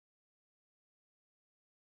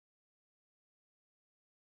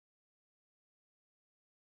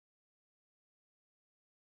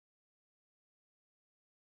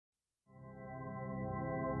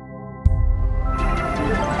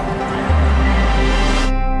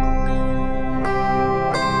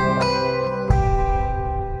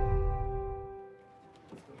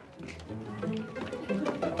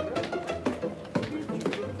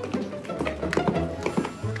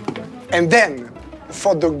And then,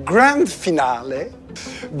 for the grand finale,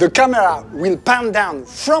 the camera will pan down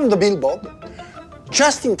from the billboard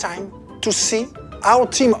just in time to see our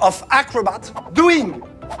team of acrobats doing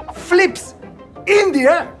flips in the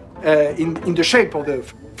air, in the shape of the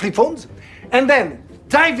flip phones, and then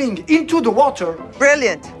diving into the water.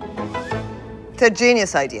 Brilliant. It's a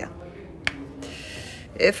genius idea.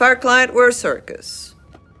 If our client were a circus.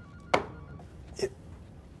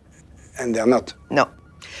 And they're not. No.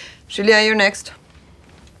 Julia, you're next.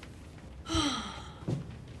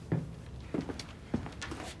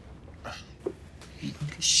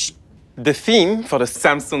 The theme for the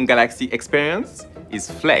Samsung Galaxy experience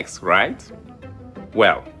is flex, right?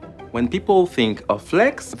 Well, when people think of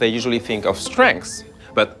flex, they usually think of strengths.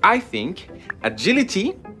 But I think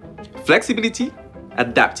agility, flexibility,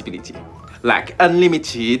 adaptability. Like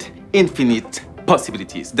unlimited, infinite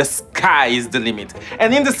possibilities. The sky is the limit.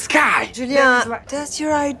 And in the sky... Julia, does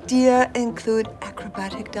your idea include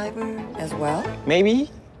acrobatic diver as well?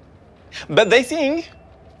 Maybe. But they sing.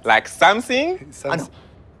 Like something. No.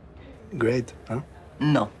 Great, huh?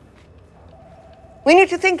 No. We need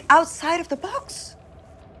to think outside of the box.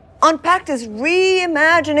 Unpacked is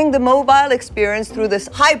reimagining the mobile experience through this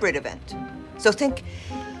hybrid event. So think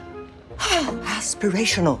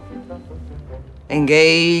aspirational,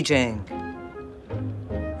 engaging,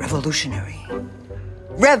 revolutionary,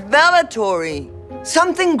 revelatory,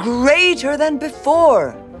 something greater than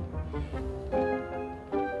before.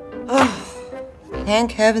 Oh,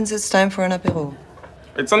 thank heavens it's time for an apéro.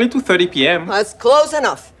 It's only 2:30 p.m. That's close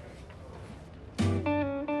enough.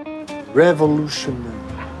 Revolutionary,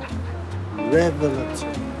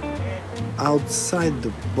 revelatory, outside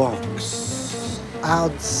the box,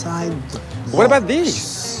 outside the box. What about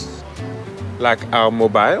this? Like our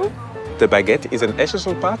mobile, the baguette is an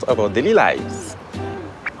essential part of our daily lives.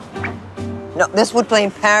 No, this would play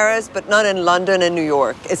in Paris, but not in London and New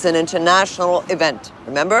York. It's an international event,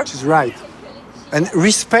 remember? She's right. And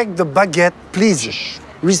respect the baguette, please.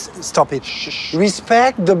 Stop it.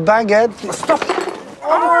 Respect the baguette. Stop.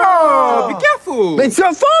 Oh, be careful. But it's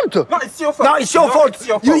your fault. No, it's your fault. No, it's your fault. It's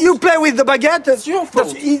your fault. You play with the baguette. It's your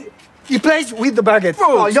fault. He plays with the baguette.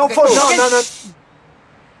 Fault. Oh, your fault. No.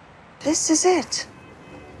 This is it.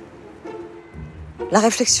 La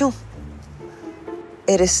réflexion.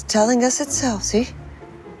 It is telling us itself, see?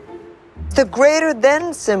 The greater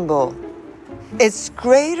than symbol. It's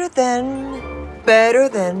greater than, better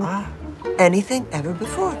than anything ever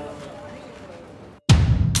before.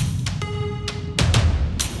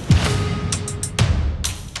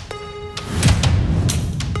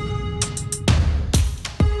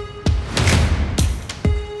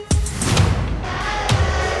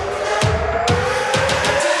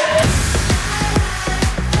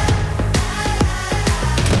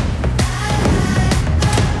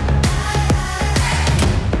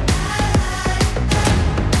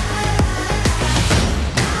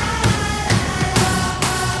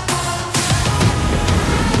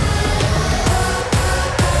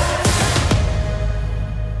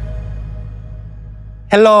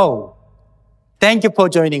 Hello. Thank you for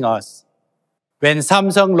joining us. When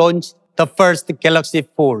Samsung launched the first Galaxy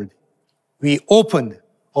Fold, we opened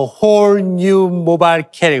a whole new mobile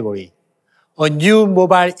category, a new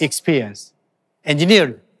mobile experience,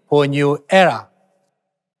 engineered for a new era.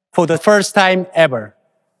 For the first time ever,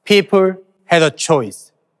 people had a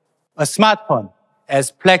choice, a smartphone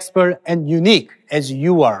as flexible and unique as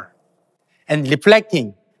you are, and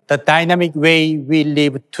reflecting the dynamic way we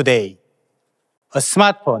live today. A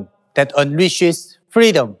smartphone that unleashes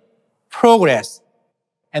freedom, progress,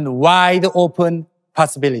 and wide open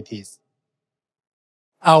possibilities.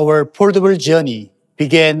 Our foldable journey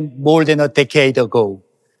began more than a decade ago.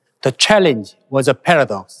 The challenge was a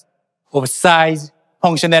paradox of size,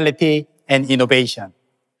 functionality, and innovation.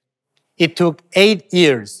 It took 8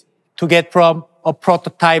 years to get from a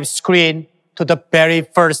prototype screen to the very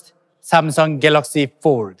first Samsung Galaxy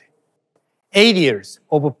Fold. 8 years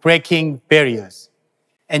of breaking barriers,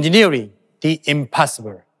 engineering the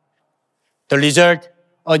impossible. The result,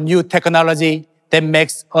 a new technology that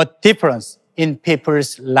makes a difference in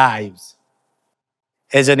people's lives.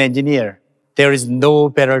 As an engineer, there is no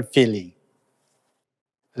better feeling.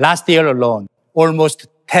 Last year alone, almost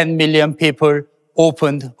 10 million people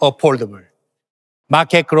opened a foldable.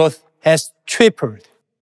 Market growth has tripled.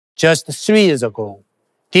 Just 3 years ago,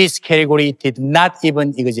 this category did not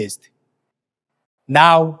even exist.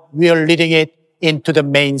 Now we are leading it into the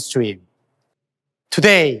mainstream.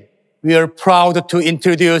 Today, we are proud to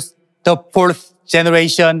introduce the 4th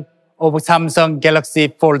generation of Samsung Galaxy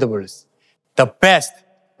Foldables, the best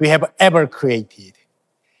we have ever created.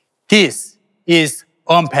 This is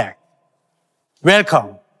Unpacked.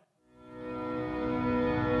 Welcome.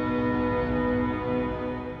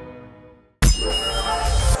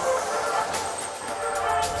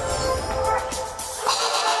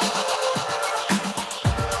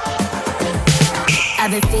 I've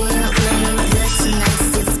been feeling good tonight.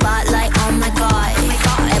 See the spotlight, oh my God.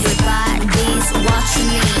 Everybody's watching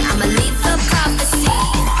me. I'ma leave the prophecy.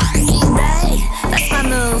 Hey, that's my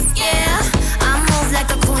move, yeah. I move like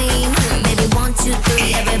a queen. Maybe 1, 2,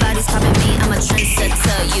 3, everybody's copying me. I'm a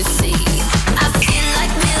trendsetter, you see. I feel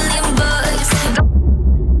like million bucks.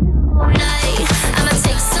 All night. I'ma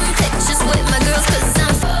take some pictures with my girls, cause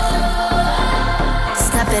I'm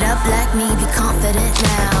Snap it up like me, be confident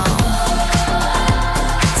now.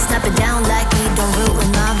 Snap it down like me, don't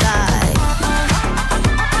ruin my vibe.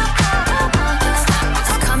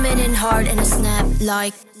 It's coming in hard and a snap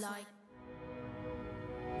like.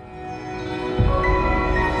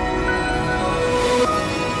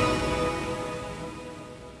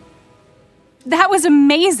 That was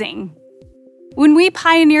amazing. When we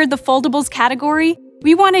pioneered the foldables category,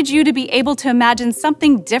 we wanted you to be able to imagine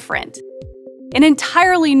something different. An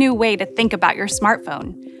entirely new way to think about your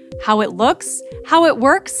smartphone. How it looks, how it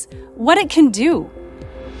works, what it can do.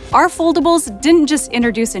 Our foldables didn't just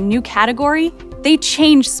introduce a new category, they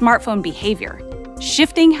changed smartphone behavior,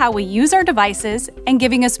 shifting how we use our devices and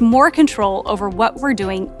giving us more control over what we're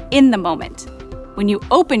doing in the moment. When you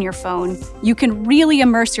open your phone, you can really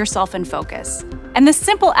immerse yourself in focus. And the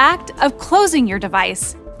simple act of closing your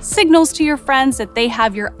device signals to your friends that they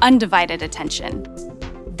have your undivided attention.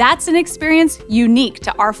 That's an experience unique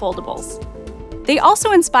to our foldables. They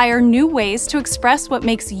also inspire new ways to express what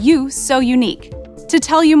makes you so unique. To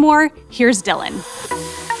tell you more, here's Dylan.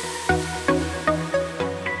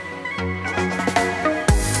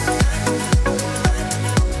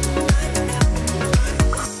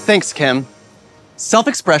 Thanks, Kim.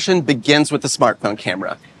 Self-expression begins with the smartphone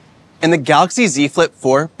camera. And the Galaxy Z Flip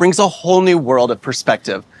 4 brings a whole new world of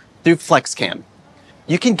perspective through FlexCam.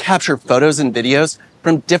 You can capture photos and videos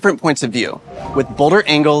from different points of view with bolder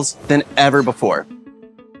angles than ever before.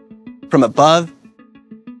 From above,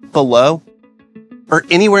 below, or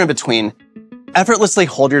anywhere in between, effortlessly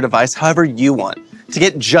hold your device however you want to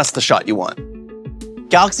get just the shot you want.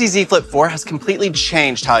 Galaxy Z Flip 4 has completely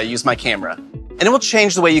changed how I use my camera, and it will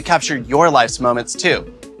change the way you capture your life's moments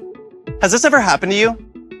too. Has this ever happened to you?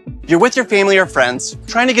 You're with your family or friends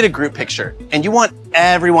trying to get a group picture, and you want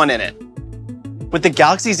everyone in it. With the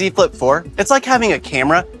Galaxy Z Flip 4, it's like having a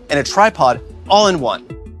camera and a tripod all in one.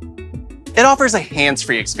 It offers a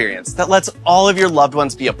hands-free experience that lets all of your loved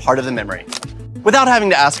ones be a part of the memory, without having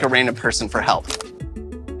to ask a random person for help.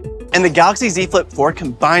 And the Galaxy Z Flip 4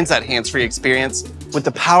 combines that hands-free experience with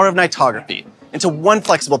the power of nightography into one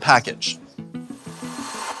flexible package.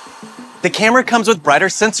 The camera comes with brighter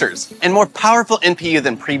sensors and more powerful NPU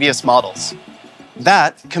than previous models.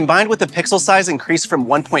 That, combined with the pixel size increase from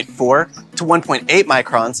 1.4 to 1.8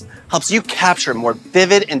 microns, helps you capture more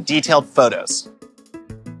vivid and detailed photos.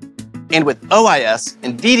 And with OIS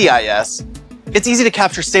and VDIS, it's easy to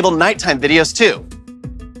capture stable nighttime videos too.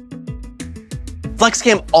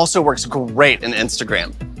 FlexCam also works great in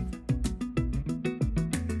Instagram.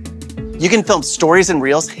 You can film stories and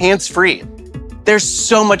reels hands-free. There's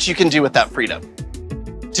so much you can do with that freedom.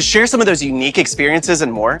 To share some of those unique experiences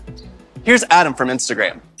and more, here's Adam from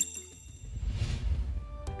Instagram.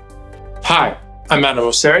 Hi, I'm Adam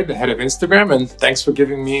Mosseri, the head of Instagram, and thanks for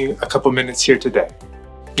giving me a couple minutes here today.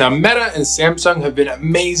 Now, Meta and Samsung have been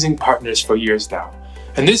amazing partners for years now.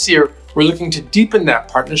 And this year, we're looking to deepen that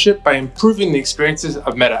partnership by improving the experiences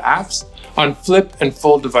of Meta apps on flip and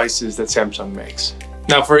fold devices that Samsung makes.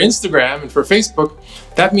 Now, for Instagram and for Facebook,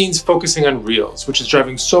 that means focusing on Reels, which is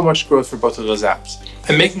driving so much growth for both of those apps,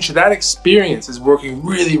 and making sure that experience is working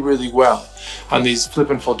really, really well on these flip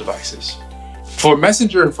and fold devices. For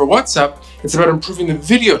Messenger and for WhatsApp, it's about improving the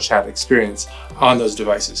video chat experience on those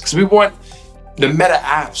devices, because we want the Meta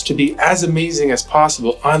apps to be as amazing as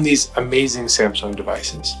possible on these amazing Samsung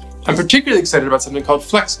devices. I'm particularly excited about something called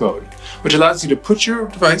Flex Mode, which allows you to put your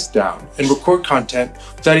device down and record content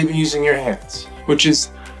without even using your hands, which is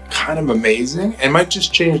kind of amazing and might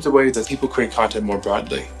just change the way that people create content more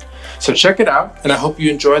broadly. So check it out, and I hope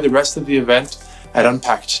you enjoy the rest of the event at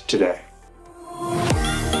Unpacked today.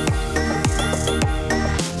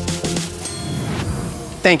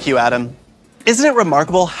 Thank you, Adam. Isn't it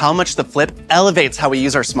remarkable how much the Flip elevates how we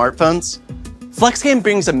use our smartphones? FlexCam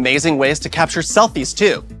brings amazing ways to capture selfies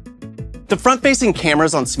too. The front-facing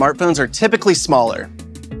cameras on smartphones are typically smaller,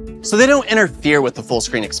 so they don't interfere with the full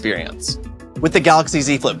screen experience. With the Galaxy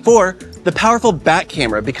Z Flip 4, the powerful back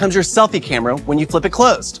camera becomes your selfie camera when you flip it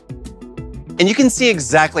closed. And you can see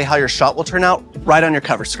exactly how your shot will turn out right on your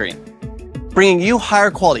cover screen, bringing you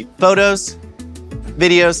higher quality photos,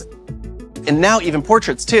 videos, and now even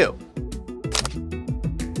portraits too.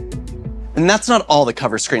 And that's not all the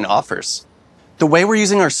cover screen offers. The way we're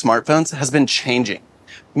using our smartphones has been changing.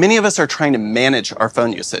 Many of us are trying to manage our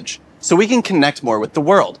phone usage so we can connect more with the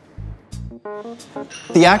world.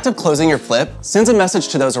 The act of closing your flip sends a message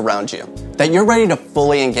to those around you that you're ready to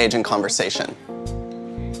fully engage in conversation.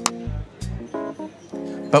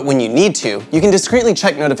 But when you need to, you can discreetly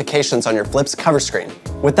check notifications on your flip's cover screen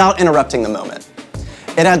without interrupting the moment.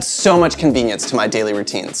 It adds so much convenience to my daily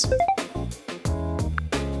routines.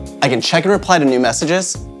 I can check and reply to new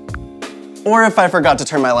messages, or if I forgot to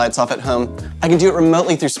turn my lights off at home, I can do it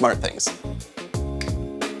remotely through SmartThings.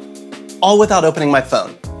 All without opening my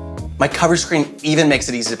phone. My cover screen even makes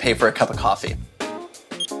it easy to pay for a cup of coffee.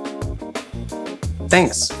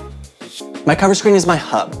 Thanks. My cover screen is my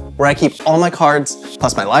hub, where I keep all my cards,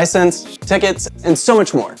 plus my license, tickets, and so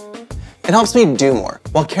much more. It helps me do more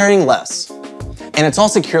while carrying less. And it's all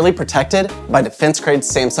securely protected by defense-grade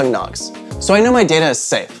Samsung Knox, so I know my data is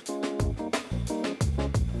safe.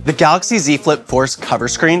 The Galaxy Z Flip 4's cover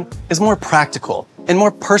screen is more practical and more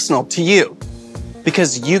personal to you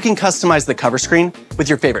because you can customize the cover screen with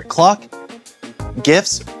your favorite clock,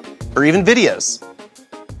 gifts, or even videos.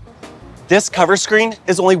 This cover screen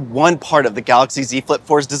is only one part of the Galaxy Z Flip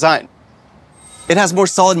 4's design. It has more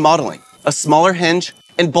solid modeling, a smaller hinge,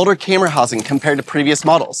 and bolder camera housing compared to previous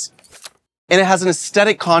models. And it has an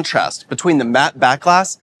aesthetic contrast between the matte back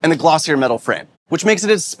glass and the glossier metal frame, which makes it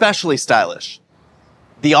especially stylish.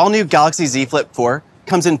 The all-new Galaxy Z Flip 4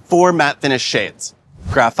 comes in 4 matte finish shades: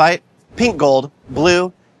 graphite, pink gold,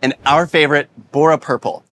 blue, and our favorite, Bora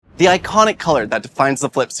Purple, the iconic color that defines the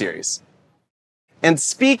Flip series. And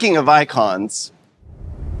speaking of icons,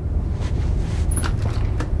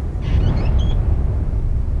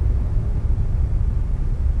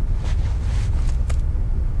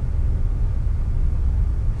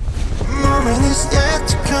 moment is yet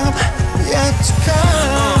to come, yet to come.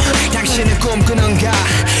 당신은 꿈꾸는가?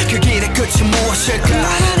 그 길의 끝이 무엇일까?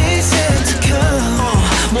 Moment is yet to come.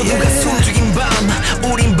 모두가 숨죽인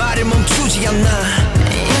밤, 우린 발을 멈추지 않나?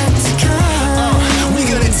 Yet to come. We're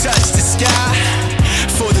gonna touch the sky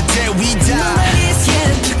for the day we die. Moment is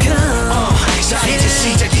yet to come. 자 이제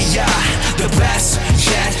시작이야. The best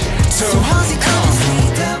yet to come. So how's it gonna be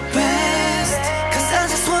the best? 'Cause I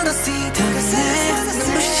just wanna see the next.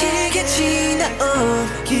 눈부시게 지나온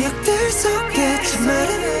기억들 속에 참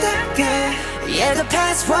아름답게. Yeah, the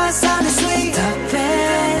past was honestly the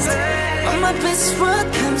best. But my best is what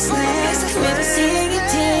comes next. We're seeing it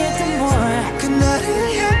till the more. 그날을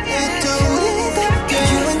향해 또 우리답게.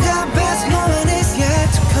 You and the best moment is yet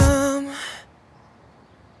to come.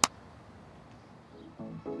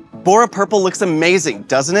 Bora Purple looks amazing,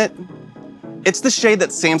 doesn't it? It's the shade that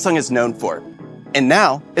Samsung is known for. And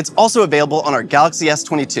now, it's also available on our Galaxy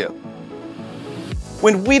S22.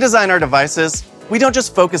 When we design our devices, we don't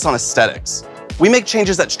just focus on aesthetics. We make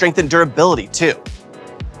changes that strengthen durability too,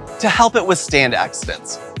 to help it withstand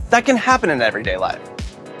accidents that can happen in everyday life.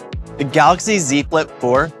 The Galaxy Z Flip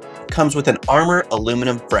 4 comes with an Armor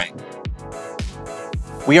aluminum frame.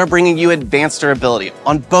 We are bringing you advanced durability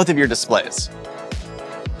on both of your displays.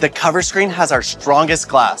 The cover screen has our strongest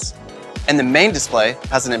glass, and the main display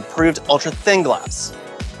has an improved ultra-thin glass.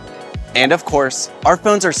 And of course, our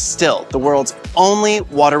phones are still the world's only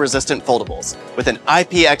water-resistant foldables with an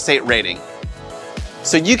IPX8 rating.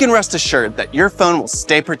 So you can rest assured that your phone will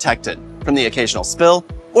stay protected from the occasional spill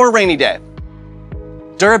or rainy day.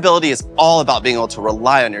 Durability is all about being able to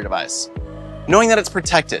rely on your device, knowing that it's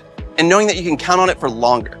protected, and knowing that you can count on it for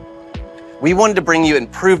longer. We wanted to bring you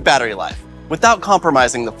improved battery life without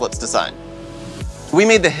compromising the Flip's design. We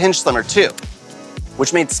made the hinge slimmer too,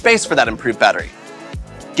 which made space for that improved battery,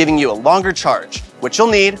 giving you a longer charge, which you'll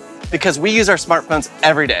need because we use our smartphones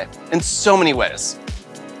every day in so many ways.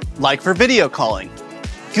 Like for video calling,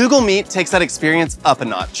 Google Meet takes that experience up a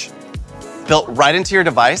notch. Built right into your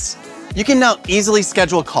device, you can now easily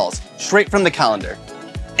schedule calls straight from the calendar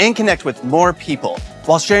and connect with more people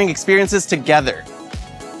while sharing experiences together.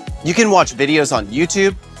 You can watch videos on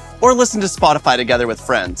YouTube or listen to Spotify together with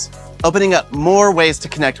friends, opening up more ways to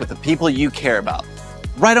connect with the people you care about,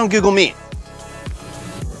 right on Google Meet.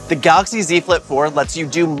 The Galaxy Z Flip 4 lets you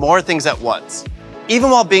do more things at once, even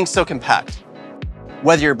while being so compact.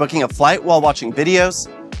 Whether you're booking a flight while watching videos,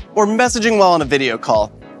 or messaging while on a video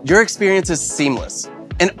call, your experience is seamless,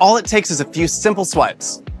 and all it takes is a few simple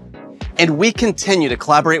swipes. And we continue to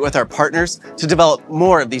collaborate with our partners to develop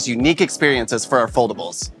more of these unique experiences for our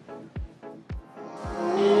foldables.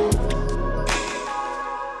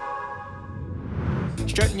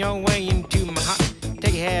 Strutting your way into my hot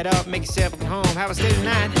your head up, make yourself at home, have a state of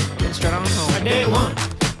night, then strut on home. Day 1,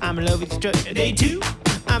 I'm in love with the strut. Day 2,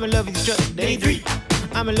 I'm in love with the strut. Day 3,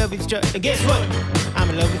 I'm in love with the strut. Guess what? I'm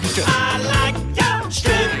in love with the strut. I like your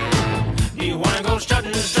strut. Do you wanna go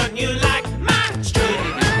strutting and strutting? You like my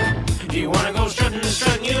strut. Do you wanna go strutting and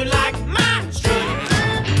strutting? You like my strut.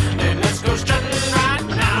 Then let's go strutting right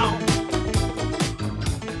now.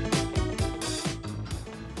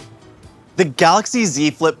 The Galaxy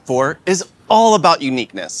Z Flip 4 is all about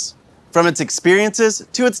uniqueness, from its experiences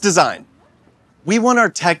to its design. We want our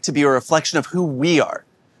tech to be a reflection of who we are,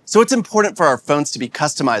 so it's important for our phones to be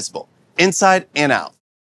customizable, inside and out.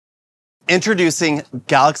 Introducing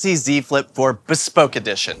Galaxy Z Flip 4 Bespoke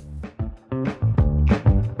Edition.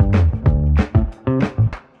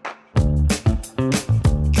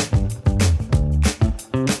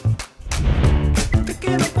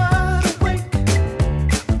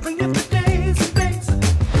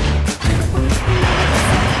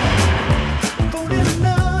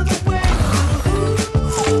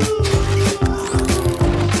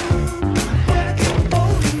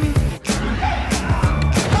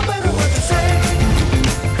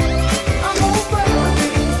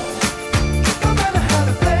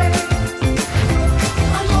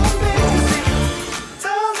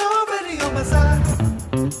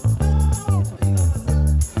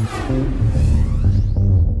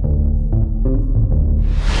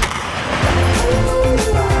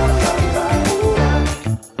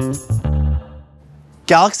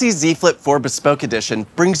 Galaxy Z Flip 4 Bespoke Edition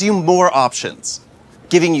brings you more options,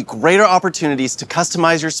 giving you greater opportunities to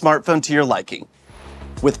customize your smartphone to your liking.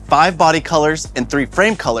 With 5 body colors and 3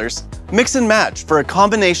 frame colors, mix and match for a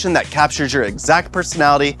combination that captures your exact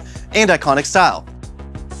personality and iconic style.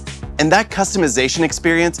 And that customization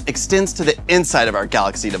experience extends to the inside of our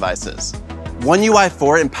Galaxy devices. One UI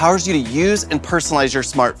 4 empowers you to use and personalize your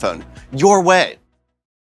smartphone your way.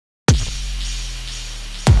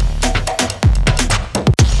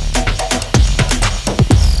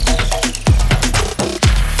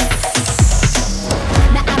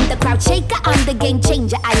 Shaker, I'm the game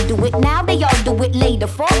changer. I do it now, they all do it later.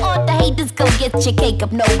 For all the haters, go get your cake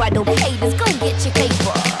up. No, I don't haters, go get your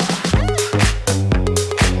paper.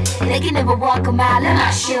 They can never walk a mile in my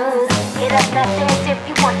shoes. Get up, now dance if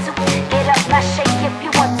you want to. Get up, now shake if you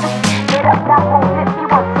want to. Get up, now move if you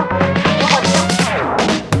want to.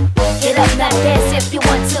 Get up, now dance if you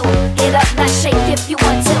want to. Get up, now shake if you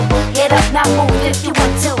want to. Get up, now move if you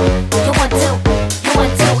want to. You want to, you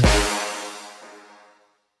want to.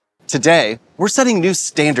 Today, we're setting new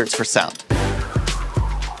standards for sound.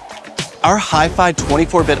 Our hi-fi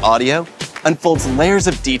 24-bit audio unfolds layers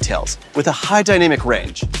of details with a high dynamic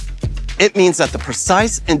range. It means that the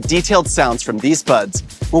precise and detailed sounds from these buds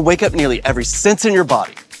will wake up nearly every sense in your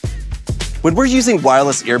body. When we're using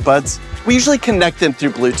wireless earbuds, we usually connect them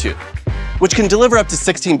through Bluetooth, which can deliver up to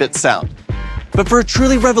 16-bit sound. But for a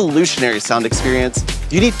truly revolutionary sound experience,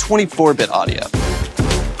 you need 24-bit audio.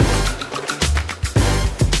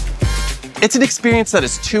 It's an experience that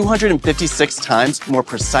is 256 times more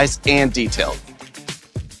precise and detailed.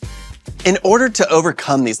 In order to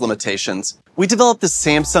overcome these limitations, we developed the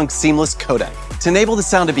Samsung Seamless Codec to enable the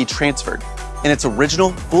sound to be transferred in its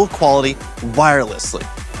original, full quality, wirelessly.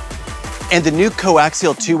 And the new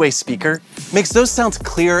coaxial two-way speaker makes those sounds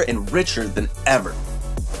clearer and richer than ever.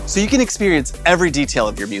 So you can experience every detail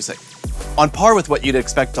of your music, on par with what you'd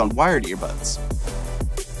expect on wired earbuds.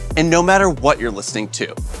 And no matter what you're listening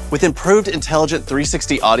to, with improved intelligent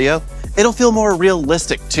 360 audio, it'll feel more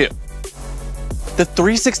realistic too. The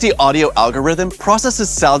 360 audio algorithm processes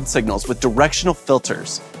sound signals with directional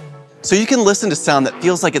filters, so you can listen to sound that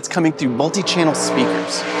feels like it's coming through multi-channel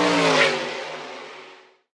speakers.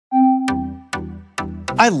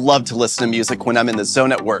 I love to listen to music when I'm in the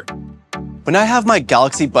zone at work. When I have my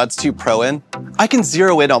Galaxy Buds 2 Pro in, I can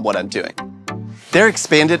zero in on what I'm doing. Their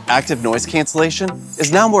expanded active noise cancellation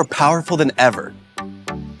is now more powerful than ever.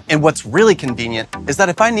 And what's really convenient is that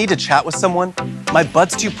if I need to chat with someone, my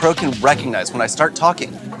Buds 2 Pro can recognize when I start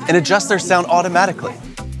talking and adjust their sound automatically.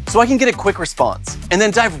 So I can get a quick response and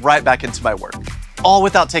then dive right back into my work, all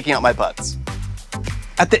without taking out my buds.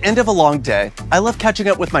 At the end of a long day, I love catching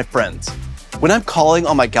up with my friends. When I'm calling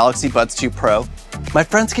on my Galaxy Buds 2 Pro, my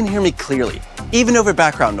friends can hear me clearly, even over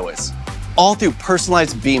background noise, all through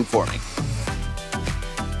personalized beamforming.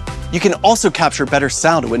 You can also capture better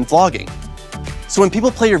sound when vlogging. So when people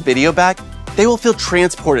play your video back, they will feel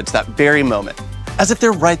transported to that very moment, as if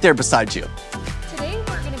they're right there beside you.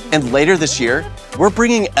 And later this year, we're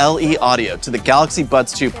bringing LE audio to the Galaxy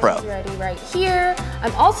Buds 2 Pro. Ready right here.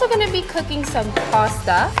 I'm also going to be cooking some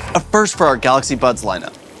pasta. A first for our Galaxy Buds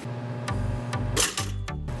lineup.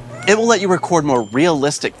 It will let you record more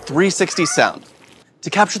realistic 360 sound to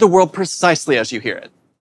capture the world precisely as you hear it.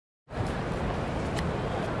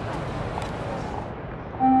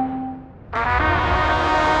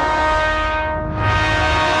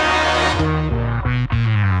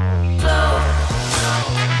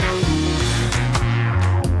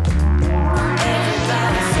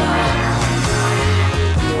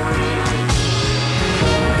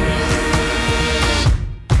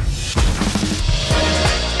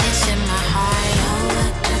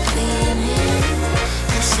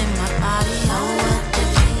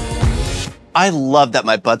 I love that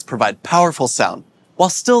my buds provide powerful sound while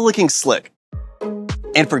still looking slick.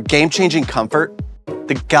 And for game-changing comfort,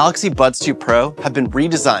 the Galaxy Buds 2 Pro have been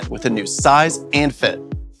redesigned with a new size and fit.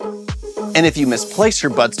 And if you misplace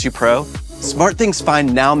your Buds 2 Pro, SmartThings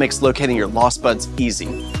Find now makes locating your lost buds easy,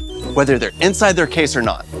 whether they're inside their case or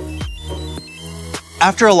not.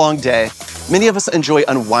 After a long day, many of us enjoy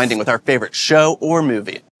unwinding with our favorite show or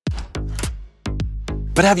movie.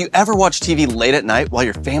 But have you ever watched TV late at night while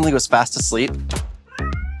your family was fast asleep?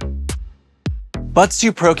 Buds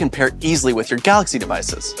 2 Pro can pair easily with your Galaxy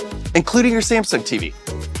devices, including your Samsung TV.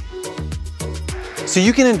 So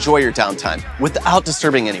you can enjoy your downtime without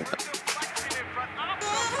disturbing anyone.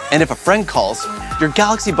 And if a friend calls, your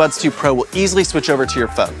Galaxy Buds 2 Pro will easily switch over to your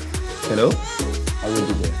phone. Hello? I will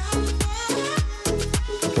be there.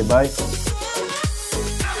 Okay, bye.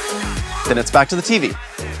 Then it's back to the TV.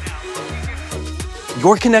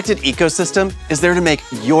 Your connected ecosystem is there to make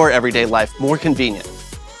your everyday life more convenient.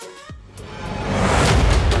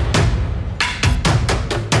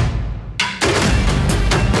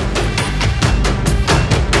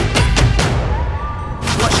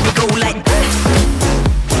 Watch me go like this.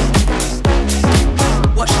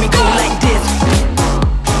 Watch me go like this.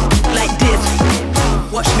 Like this.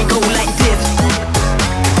 Watch me go like this.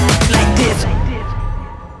 Like this.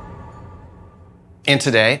 And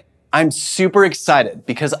today, I'm super excited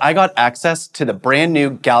because I got access to the brand new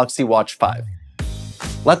Galaxy Watch 5.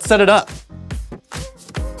 Let's set it up.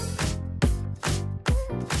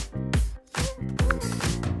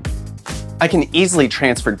 I can easily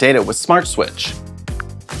transfer data with Smart Switch.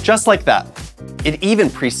 Just like that. It even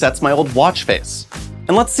presets my old watch face.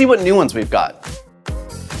 And let's see what new ones we've got.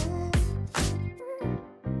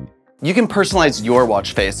 You can personalize your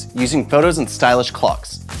watch face using photos and stylish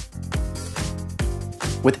clocks,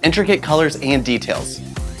 with intricate colors and details.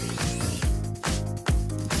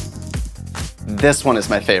 This one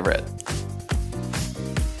is my favorite.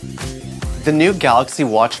 The new Galaxy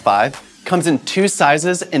Watch 5 comes in 2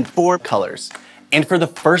 sizes and 4 colors. And for the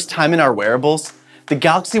first time in our wearables, the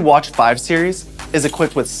Galaxy Watch 5 series is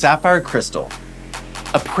equipped with sapphire crystal,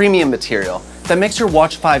 a premium material that makes your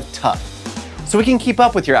Watch 5 tough, so we can keep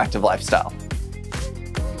up with your active lifestyle.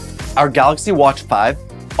 Our Galaxy Watch 5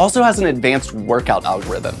 also has an advanced workout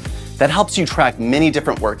algorithm that helps you track many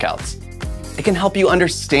different workouts. It can help you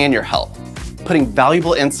understand your health, putting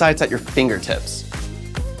valuable insights at your fingertips.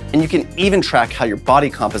 And you can even track how your body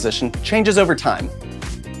composition changes over time.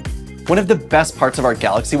 One of the best parts of our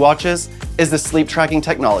Galaxy Watches is the sleep tracking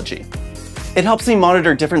technology. It helps me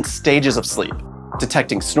monitor different stages of sleep,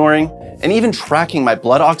 detecting snoring, and even tracking my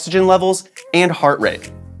blood oxygen levels and heart rate.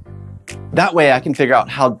 That way I can figure out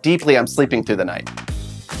how deeply I'm sleeping through the night.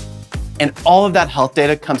 And all of that health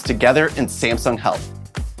data comes together in Samsung Health.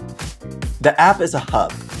 The app is a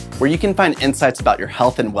hub where you can find insights about your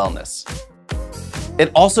health and wellness.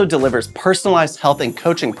 It also delivers personalized health and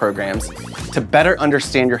coaching programs to better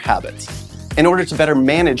understand your habits in order to better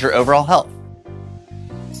manage your overall health.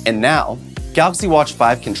 And now, Galaxy Watch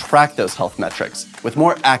 5 can track those health metrics with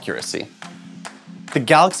more accuracy. The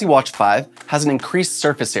Galaxy Watch 5 has an increased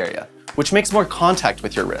surface area, which makes more contact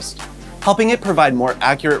with your wrist, helping it provide more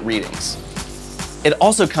accurate readings. It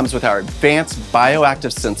also comes with our advanced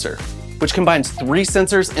bioactive sensor, which combines 3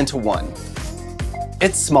 sensors into 1.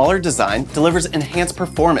 Its smaller design delivers enhanced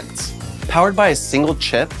performance. Powered by a single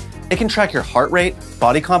chip, it can track your heart rate,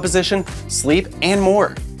 body composition, sleep, and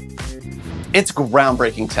more. It's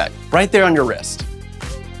groundbreaking tech right there on your wrist.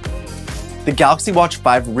 The Galaxy Watch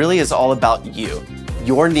 5 really is all about you,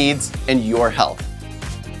 your needs, and your health.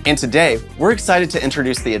 And today, we're excited to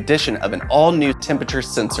introduce the addition of an all-new temperature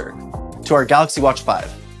sensor to our Galaxy Watch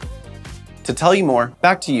 5. To tell you more,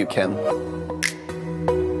 back to you, Kim.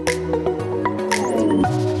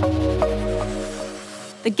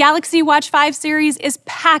 The Galaxy Watch 5 series is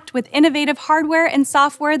packed with innovative hardware and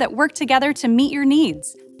software that work together to meet your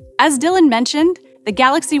needs. As Dylan mentioned, the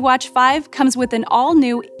Galaxy Watch 5 comes with an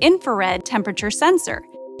all-new infrared temperature sensor.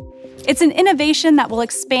 It's an innovation that will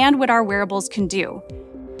expand what our wearables can do.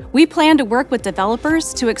 We plan to work with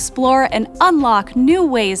developers to explore and unlock new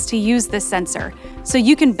ways to use this sensor so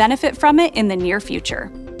you can benefit from it in the near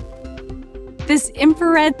future. This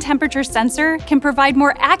infrared temperature sensor can provide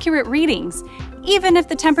more accurate readings, even if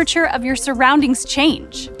the temperature of your surroundings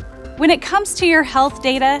change. When it comes to your health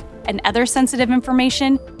data and other sensitive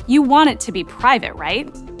information, you want it to be private,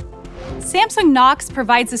 right? Samsung Knox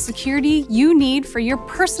provides the security you need for your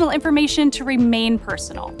personal information to remain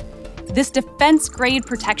personal. This defense-grade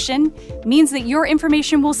protection means that your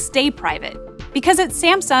information will stay private. Because at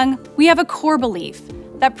Samsung, we have a core belief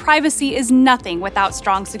that privacy is nothing without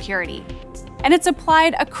strong security. And it's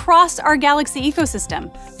applied across our Galaxy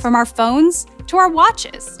ecosystem, from our phones to our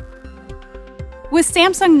watches. With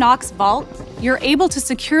Samsung Knox Vault, you're able to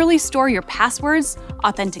securely store your passwords,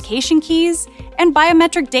 authentication keys, and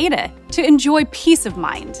biometric data to enjoy peace of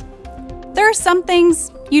mind. There are some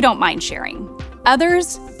things you don't mind sharing.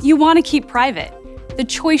 Others you want to keep private. The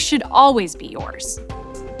choice should always be yours.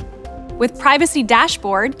 With Privacy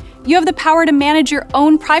Dashboard, you have the power to manage your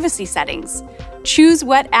own privacy settings. Choose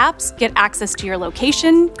what apps get access to your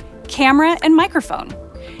location, camera, and microphone.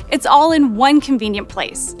 It's all in one convenient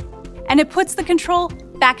place, and it puts the control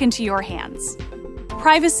back into your hands.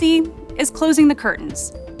 Privacy is closing the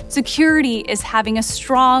curtains. Security is having a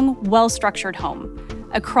strong, well-structured home.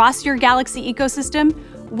 Across your Galaxy ecosystem,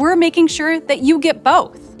 we're making sure that you get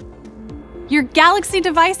both. Your Galaxy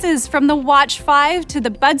devices, from the Watch 5 to the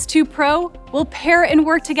Buds 2 Pro, will pair and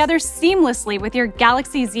work together seamlessly with your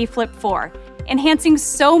Galaxy Z Flip 4, enhancing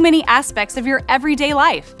so many aspects of your everyday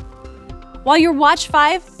life. While your Watch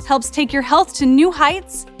 5 helps take your health to new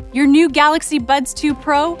heights, your new Galaxy Buds 2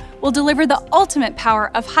 Pro will deliver the ultimate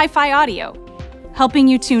power of hi-fi audio, helping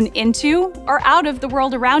you tune into or out of the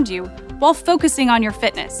world around you while focusing on your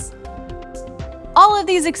fitness. All of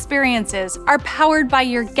these experiences are powered by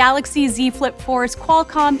your Galaxy Z Flip 4's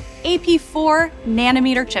Qualcomm AP4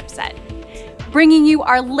 nanometer chipset, bringing you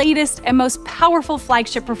our latest and most powerful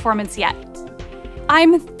flagship performance yet.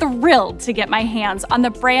 I'm thrilled to get my hands on the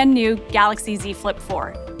brand new Galaxy Z Flip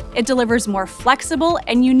 4. It delivers more flexible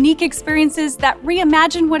and unique experiences that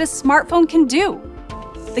reimagine what a smartphone can do.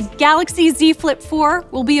 The Galaxy Z Flip 4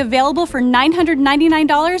 will be available for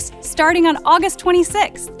 $999 starting on August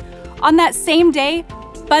 26th. On that same day,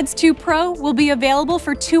 Buds 2 Pro will be available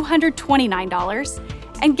for $229,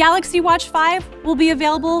 and Galaxy Watch 5 will be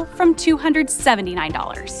available from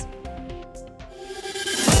 $279.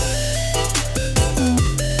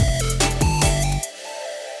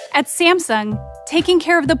 At Samsung, taking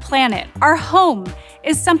care of the planet, our home,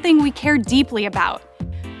 is something we care deeply about.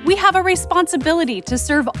 We have a responsibility to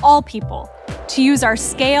serve all people, to use our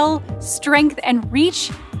scale, strength, and reach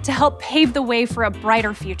to help pave the way for a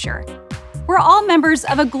brighter future. We're all members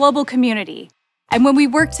of a global community, and when we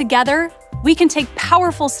work together, we can take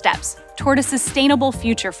powerful steps toward a sustainable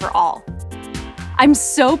future for all. I'm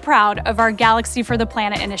so proud of our Galaxy for the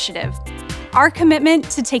Planet initiative, our commitment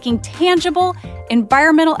to taking tangible,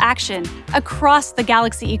 environmental action across the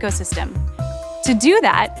Galaxy ecosystem. To do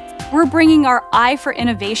that, we're bringing our eye for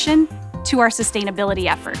innovation to our sustainability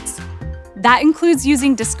efforts. That includes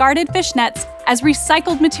using discarded fishnets as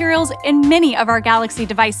recycled materials in many of our Galaxy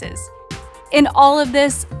devices. In all of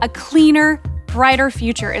this, a cleaner, brighter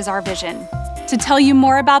future is our vision. To tell you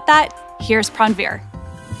more about that, here's Pranveer.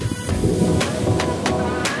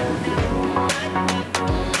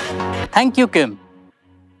 Thank you, Kim.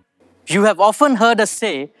 You have often heard us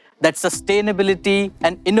say that sustainability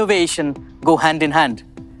and innovation go hand in hand.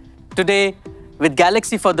 Today, with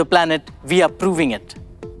Galaxy for the Planet, we are proving it.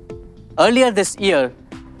 Earlier this year,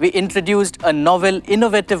 we introduced a novel,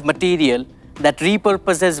 innovative material that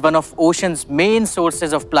repurposes one of ocean's main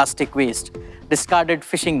sources of plastic waste, discarded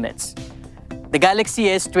fishing nets. The Galaxy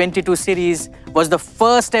S22 series was the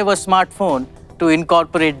first ever smartphone to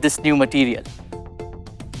incorporate this new material.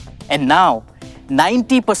 And now,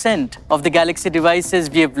 90% of the Galaxy devices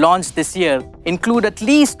we have launched this year include at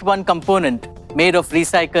least one component made of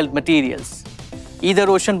recycled materials, either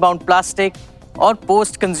ocean-bound plastic or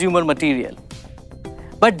post-consumer material.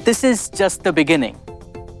 But this is just the beginning.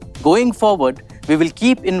 Going forward, we will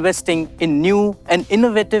keep investing in new and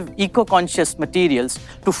innovative eco-conscious materials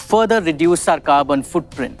to further reduce our carbon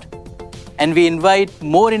footprint. And we invite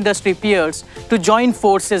more industry peers to join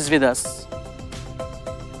forces with us.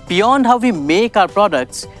 Beyond how we make our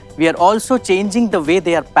products, we are also changing the way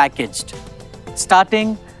they are packaged.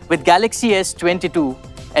 Starting with Galaxy S22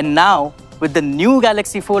 and now with the new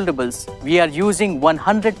Galaxy Foldables, we are using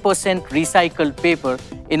 100% recycled paper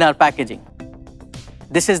in our packaging.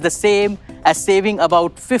 This is the same as saving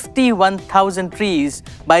about 51,000 trees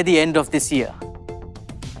by the end of this year.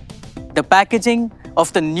 The packaging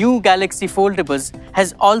of the new Galaxy foldables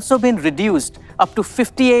has also been reduced up to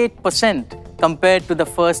 58% compared to the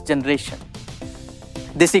first generation.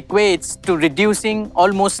 This equates to reducing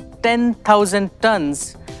almost 10,000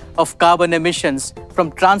 tons of carbon emissions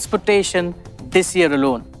from transportation this year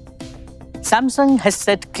alone. Samsung has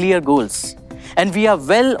set clear goals, and we are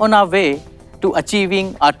well on our way to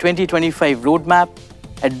achieving our 2025 roadmap,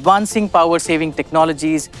 advancing power-saving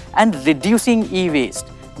technologies, and reducing e-waste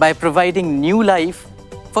by providing new life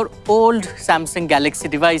for old Samsung Galaxy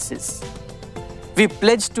devices. We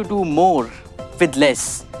pledge to do more with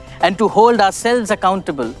less and to hold ourselves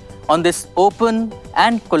accountable on this open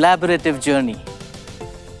and collaborative journey,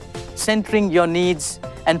 centering your needs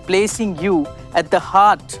and placing you at the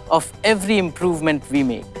heart of every improvement we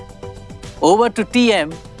make. Over to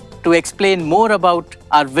TM to explain more about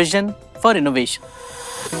our vision for innovation.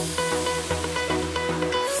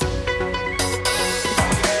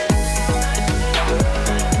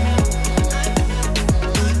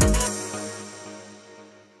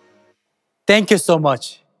 Thank you so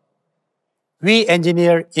much. We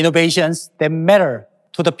engineer innovations that matter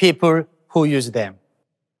to the people who use them.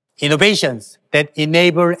 Innovations that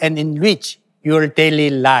enable and enrich your daily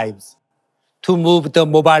lives to move the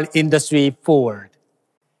mobile industry forward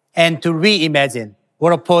and to reimagine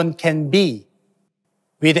what a phone can be.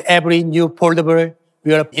 With every new foldable,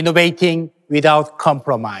 we are innovating without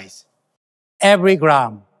compromise. Every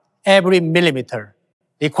gram, every millimeter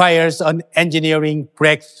requires an engineering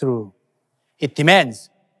breakthrough. It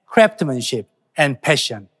demands craftsmanship and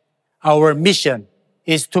passion. Our mission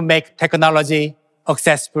is to make technology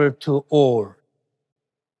accessible to all.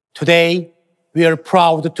 Today, we are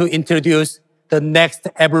proud to introduce the next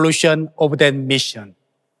evolution of that mission.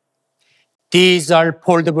 These are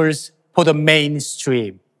foldables for the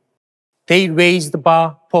mainstream. They raise the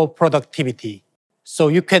bar for productivity, so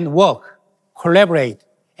you can work, collaborate,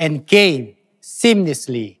 and game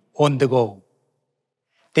seamlessly on the go.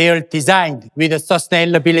 They are designed with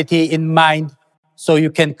sustainability in mind, so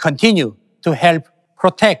you can continue to help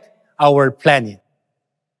protect our planet.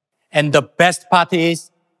 And the best part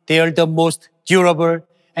is, they are the most durable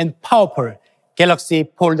and powerful Galaxy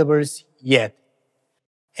foldables yet,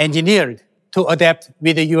 engineered to adapt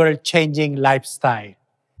with your changing lifestyle.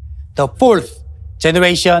 The fourth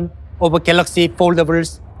generation of Galaxy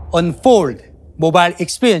foldables unfold mobile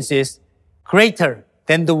experiences greater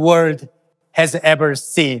than the world has ever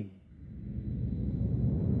seen.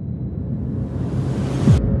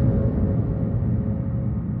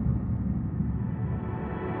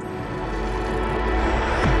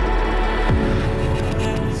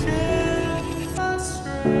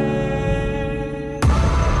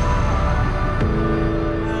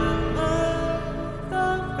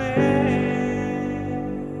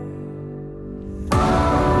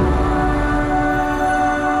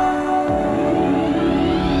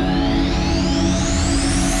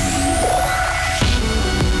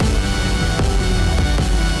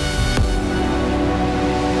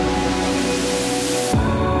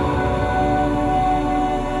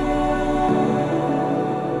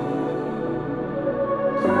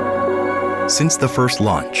 Since the first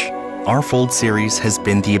launch, our Fold series has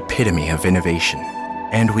been the epitome of innovation,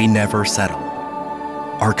 and we never settle.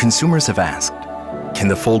 Our consumers have asked, can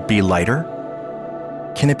the Fold be lighter?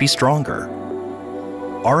 Can it be stronger?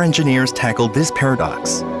 Our engineers tackled this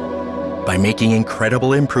paradox by making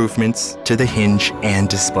incredible improvements to the hinge and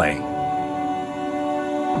display.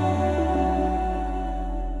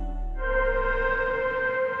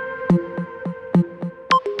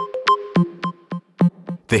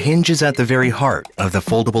 The hinge is at the very heart of the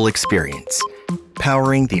foldable experience,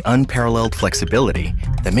 powering the unparalleled flexibility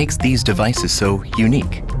that makes these devices so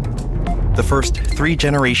unique. The first 3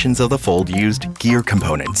 generations of the Fold used gear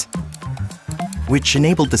components, which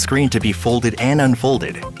enabled the screen to be folded and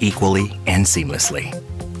unfolded equally and seamlessly.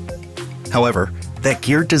 However, that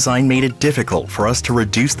geared design made it difficult for us to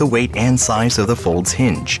reduce the weight and size of the Fold's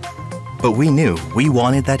hinge, but we knew we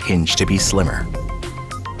wanted that hinge to be slimmer.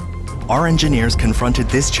 Our engineers confronted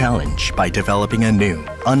this challenge by developing a new,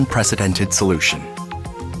 unprecedented solution.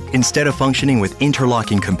 Instead of functioning with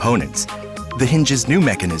interlocking components, the hinge's new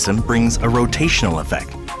mechanism brings a rotational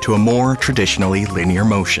effect to a more traditionally linear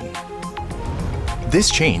motion.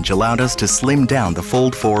 This change allowed us to slim down the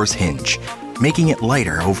Fold 4's hinge, making it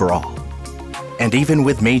lighter overall. And even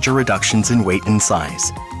with major reductions in weight and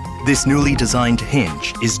size, this newly designed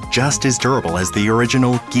hinge is just as durable as the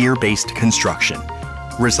original gear-based construction,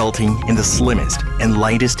 resulting in the slimmest and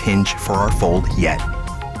lightest hinge for our Fold yet.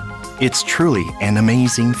 It's truly an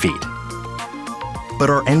amazing feat. But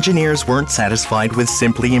our engineers weren't satisfied with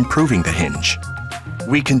simply improving the hinge.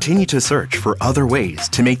 we continue to search for other ways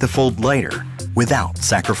to make the Fold lighter without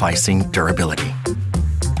sacrificing durability.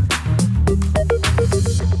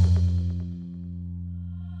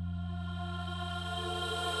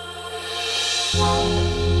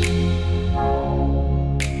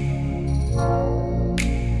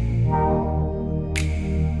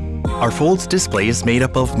 Our Fold's display is made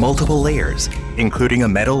up of multiple layers, including a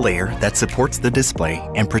metal layer that supports the display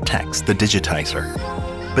and protects the digitizer.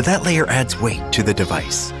 But that layer adds weight to the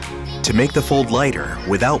device. To make the Fold lighter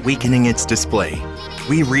without weakening its display,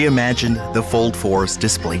 we reimagined the Fold 4's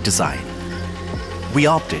display design. We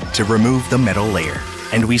opted to remove the metal layer,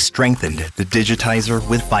 and we strengthened the digitizer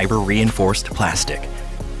with fiber-reinforced plastic,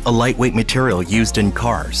 a lightweight material used in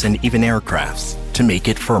cars and even aircrafts, to make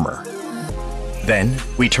it firmer. Then,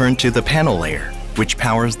 we turned to the panel layer, which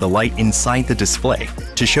powers the light inside the display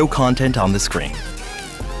to show content on the screen.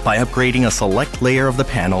 By upgrading a select layer of the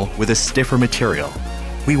panel with a stiffer material,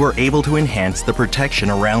 we were able to enhance the protection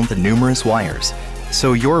around the numerous wires,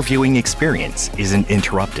 so your viewing experience isn't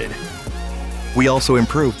interrupted. We also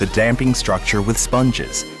improved the damping structure with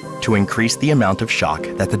sponges to increase the amount of shock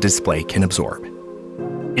that the display can absorb.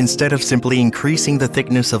 Instead of simply increasing the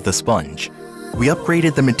thickness of the sponge, we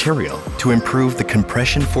upgraded the material to improve the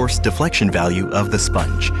compression force deflection value of the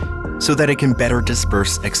sponge so that it can better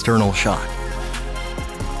disperse external shock.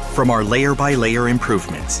 From our layer-by-layer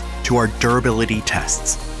improvements to our durability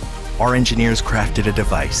tests, our engineers crafted a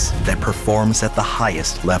device that performs at the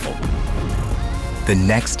highest level. The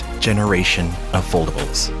next generation of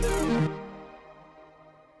foldables.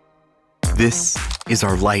 This is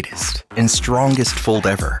our lightest and strongest Fold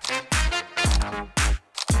ever,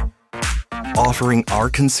 offering our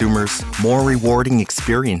consumers more rewarding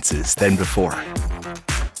experiences than before.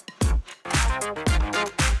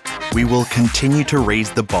 We will continue to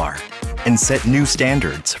raise the bar and set new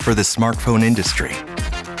standards for the smartphone industry.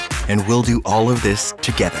 And we'll do all of this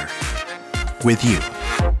together, with you.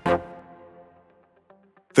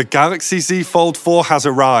 The Galaxy Z Fold 4 has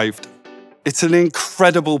arrived. It's an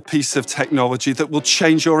incredible piece of technology that will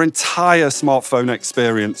change your entire smartphone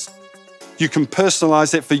experience. You can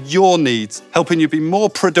personalize it for your needs, helping you be more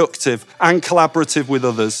productive and collaborative with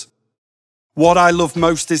others. What I love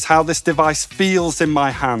most is how this device feels in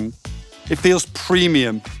my hand. It feels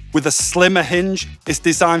premium. With a slimmer hinge, its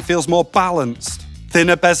design feels more balanced.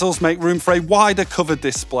 Thinner bezels make room for a wider covered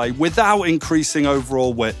display without increasing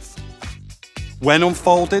overall width. When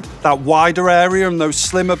unfolded, that wider area and those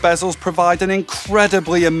slimmer bezels provide an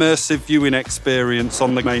incredibly immersive viewing experience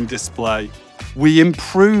on the main display. We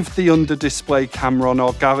improved the under-display camera on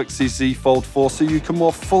our Galaxy Z Fold 4 so you can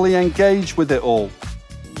more fully engage with it all.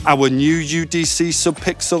 Our new UDC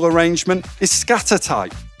sub-pixel arrangement is scatter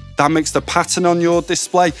type. That makes the pattern on your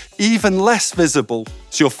display even less visible,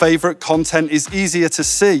 so your favourite content is easier to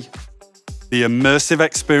see. The immersive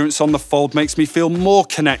experience on the Fold makes me feel more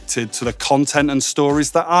connected to the content and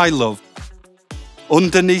stories that I love.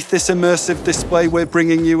 Underneath this immersive display, we're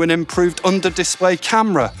bringing you an improved under-display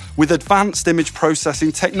camera with advanced image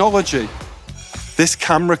processing technology. This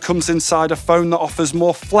camera comes inside a phone that offers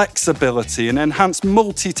more flexibility, an enhanced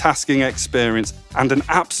multitasking experience, and an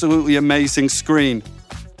absolutely amazing screen.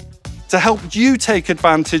 To help you take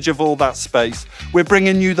advantage of all that space, we're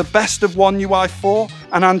bringing you the best of One UI 4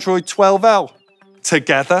 and Android 12L.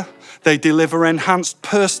 Together, they deliver enhanced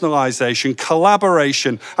personalization,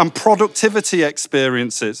 collaboration, and productivity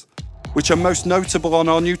experiences, which are most notable on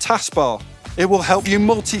our new taskbar. It will help you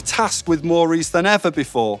multitask with more ease than ever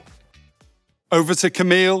before. Over to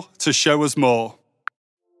Camille to show us more.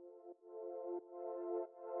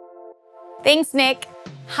 Thanks, Nick.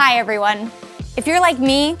 Hi, everyone. If you're like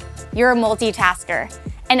me, you're a multitasker,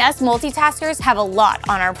 and us multitaskers have a lot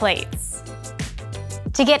on our plates.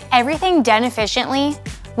 To get everything done efficiently,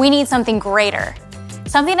 we need something greater,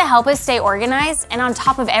 something to help us stay organized and on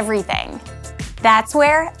top of everything. That's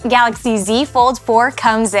where Galaxy Z Fold 4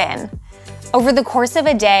 comes in. Over the course of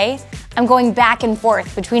a day, I'm going back and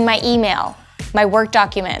forth between my email, my work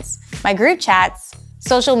documents, my group chats,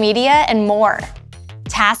 social media, and more.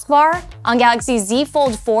 Taskbar on Galaxy Z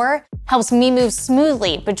Fold 4 helps me move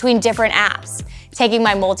smoothly between different apps, taking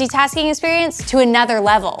my multitasking experience to another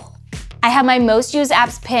level. I have my most used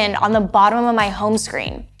apps pinned on the bottom of my home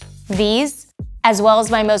screen. These, as well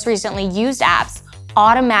as my most recently used apps,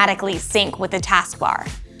 automatically sync with the taskbar,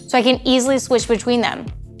 so I can easily switch between them.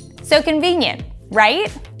 So convenient,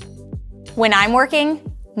 right? When I'm working,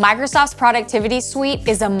 Microsoft's productivity suite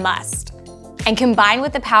is a must. And combined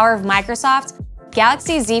with the power of Microsoft,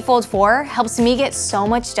 Galaxy Z Fold 4 helps me get so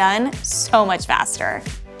much done so much faster.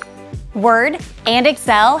 Word and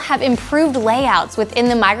Excel have improved layouts within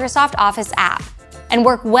the Microsoft Office app. and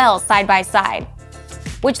work well side by side,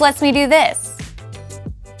 which lets me do this.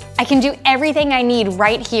 I can do everything I need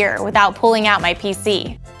right here without pulling out my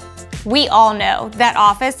PC. We all know that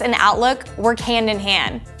Office and Outlook work hand in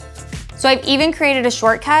hand. So I've even created a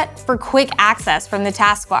shortcut for quick access from the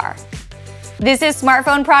taskbar. This is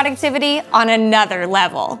smartphone productivity on another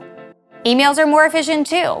level. Emails are more efficient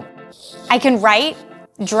too. I can write,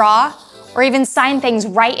 draw, or even sign things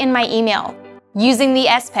right in my email using the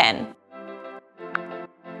S Pen.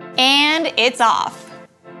 And it's off.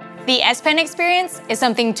 The S Pen experience is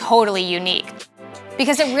something totally unique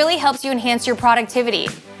because it really helps you enhance your productivity,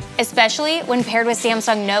 especially when paired with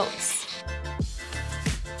Samsung Notes.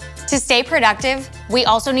 To stay productive, we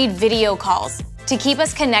also need video calls to keep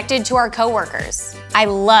us connected to our coworkers. I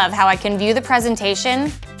love how I can view the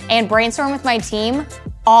presentation and brainstorm with my team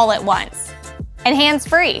all at once, and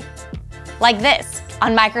hands-free, like this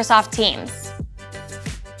on Microsoft Teams.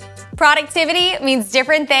 Productivity means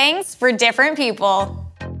different things for different people.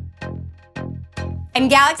 And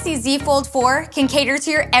Galaxy Z Fold 4 can cater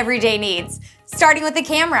to your everyday needs, starting with the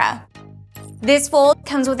camera. This fold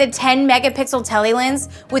comes with a 10 megapixel telelens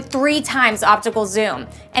with 3 times optical zoom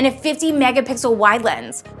and a 50 megapixel wide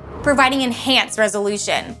lens, providing enhanced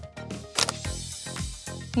resolution.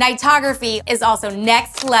 Nightography is also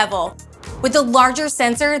next level, with a larger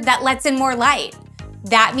sensor that lets in more light.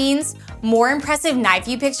 That means more impressive night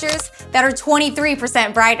view pictures that are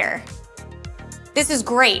 23% brighter. This is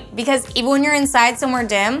great because even when you're inside somewhere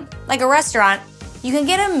dim, like a restaurant, you can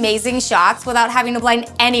get amazing shots without having to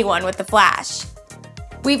blind anyone with the flash.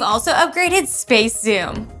 We've also upgraded Space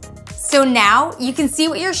Zoom. So now you can see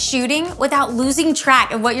what you're shooting without losing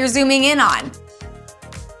track of what you're zooming in on.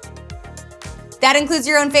 That includes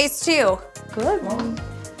your own face too. Good.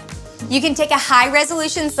 You can take a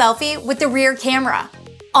high-resolution selfie with the rear camera,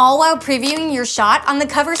 all while previewing your shot on the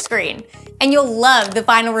cover screen, and you'll love the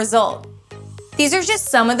final result. These are just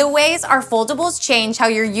some of the ways our foldables change how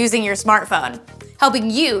you're using your smartphone, helping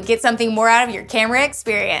you get something more out of your camera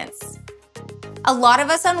experience. A lot of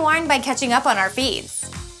us unwind by catching up on our feeds.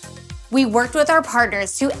 We worked with our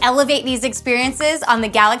partners to elevate these experiences on the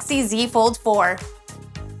Galaxy Z Fold 4.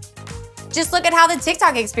 Just look at how the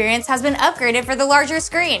TikTok experience has been upgraded for the larger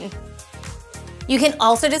screen. You can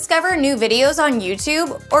also discover new videos on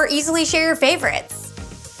YouTube or easily share your favorites.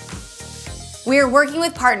 We are working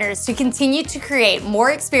with partners to continue to create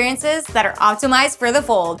more experiences that are optimized for the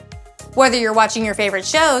Fold, whether you're watching your favorite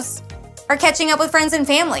shows or catching up with friends and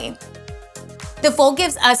family. The Fold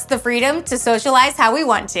gives us the freedom to socialize how we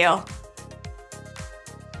want to.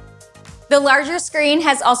 The larger screen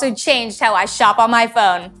has also changed how I shop on my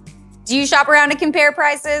phone. Do you shop around to compare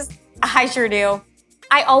prices? I sure do.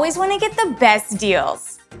 I always want to get the best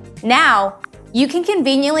deals. Now, you can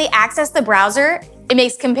conveniently access the browser. It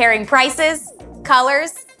makes comparing prices,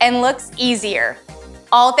 colors, and looks easier,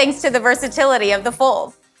 all thanks to the versatility of the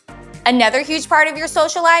Fold. Another huge part of your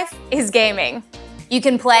social life is gaming. You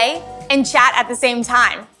can play and chat at the same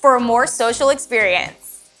time for a more social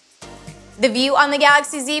experience. The view on the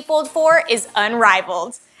Galaxy Z Fold 4 is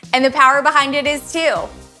unrivaled, and the power behind it is too.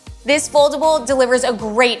 This foldable delivers a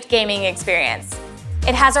great gaming experience.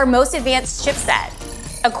 It has our most advanced chipset,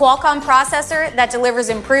 a Qualcomm processor that delivers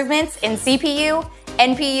improvements in CPU,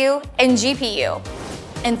 NPU, and GPU.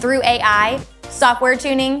 And through AI, software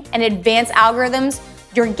tuning, and advanced algorithms,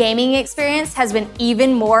 your gaming experience has been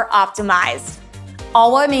even more optimized,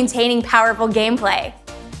 all while maintaining powerful gameplay.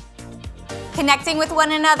 Connecting with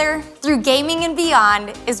one another through gaming and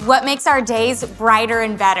beyond is what makes our days brighter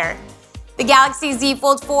and better. The Galaxy Z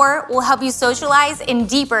Fold 4 will help you socialize in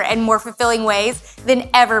deeper and more fulfilling ways than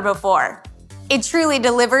ever before. It truly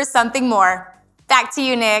delivers something more. Back to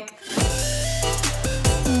you, Nick.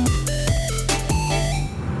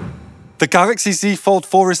 The Galaxy Z Fold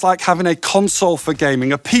 4 is like having a console for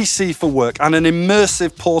gaming, a PC for work, and an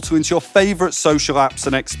immersive portal into your favorite social apps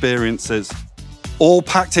and experiences, all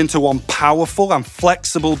packed into one powerful and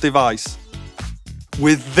flexible device.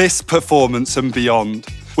 With this performance and beyond,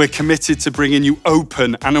 we're committed to bringing you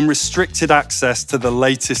open and unrestricted access to the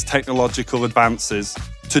latest technological advances.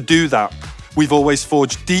 To do that, we've always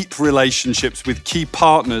forged deep relationships with key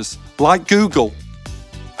partners like Google,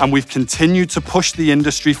 and we've continued to push the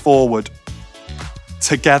industry forward.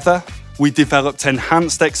 Together, we developed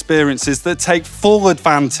enhanced experiences that take full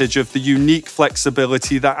advantage of the unique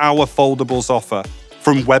flexibility that our foldables offer.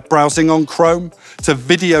 From web browsing on Chrome to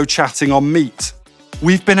video chatting on Meet,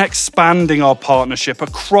 we've been expanding our partnership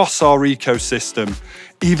across our ecosystem,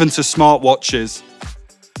 even to smartwatches.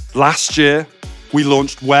 Last year, we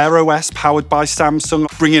launched Wear OS powered by Samsung,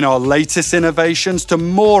 bringing our latest innovations to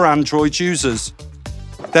more Android users.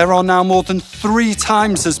 There are now more than 3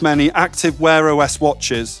 times as many active Wear OS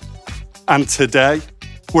watches. And today,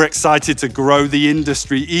 we're excited to grow the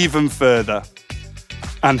industry even further.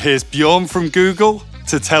 And here's Bjorn from Google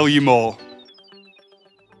to tell you more.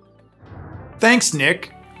 Thanks,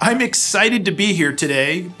 Nick. I'm excited to be here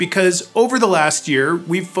today because over the last year,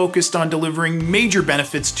 we've focused on delivering major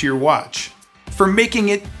benefits to your watch. From making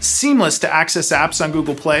it seamless to access apps on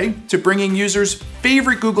Google Play, to bringing users'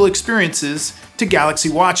 favorite Google experiences to Galaxy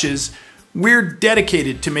watches, we're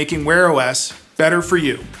dedicated to making Wear OS better for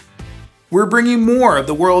you. We're bringing more of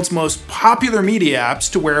the world's most popular media apps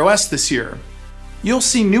to Wear OS this year. You'll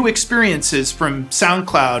see new experiences from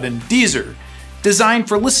SoundCloud and Deezer, designed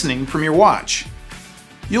for listening from your watch.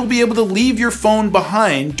 You'll be able to leave your phone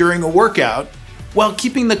behind during a workout while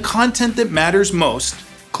keeping the content that matters most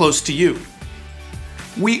close to you.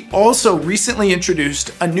 We also recently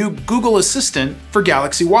introduced a new Google Assistant for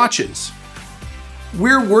Galaxy watches.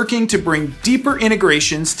 We're working to bring deeper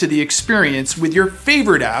integrations to the experience with your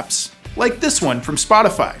favorite apps, like this one from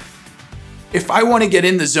Spotify. If I want to get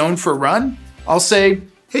in the zone for a run, I'll say,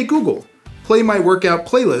 "Hey Google, play my workout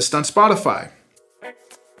playlist on Spotify."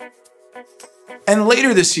 And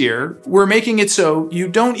later this year, we're making it so you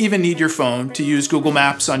don't even need your phone to use Google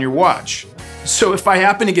Maps on your watch. So if I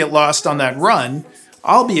happen to get lost on that run,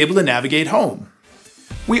 I'll be able to navigate home.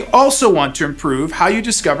 We also want to improve how you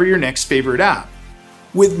discover your next favorite app.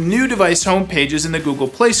 With new device homepages in the Google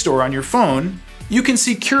Play Store on your phone, you can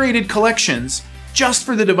see curated collections just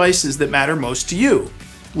for the devices that matter most to you,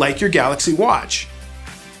 like your Galaxy Watch.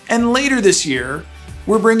 And later this year,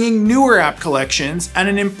 we're bringing newer app collections and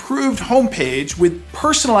an improved homepage with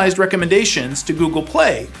personalized recommendations to Google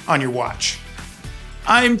Play on your watch.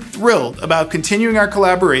 I'm thrilled about continuing our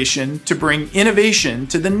collaboration to bring innovation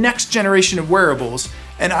to the next generation of wearables,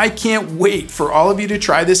 and I can't wait for all of you to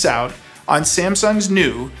try this out on Samsung's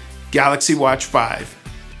new Galaxy Watch 5.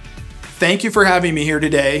 Thank you for having me here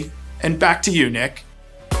today, and back to you, Nick.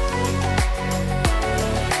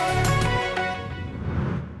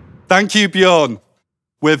 Thank you, Bjorn.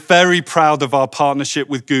 We're very proud of our partnership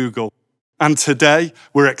with Google. And today,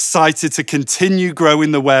 we're excited to continue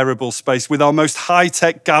growing the wearable space with our most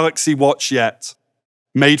high-tech Galaxy Watch yet.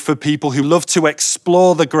 Made for people who love to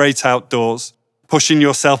explore the great outdoors, pushing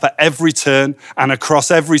yourself at every turn and across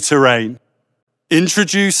every terrain.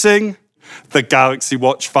 Introducing the Galaxy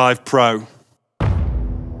Watch 5 Pro.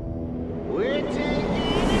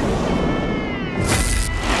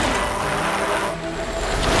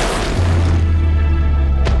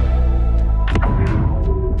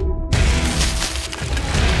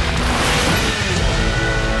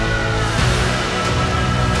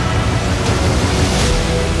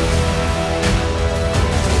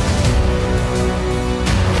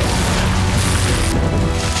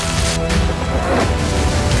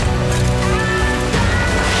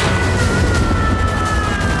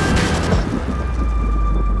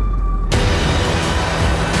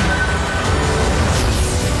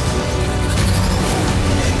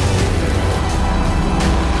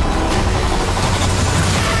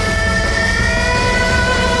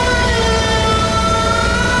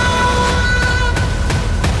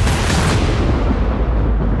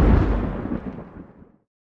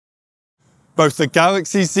 Both the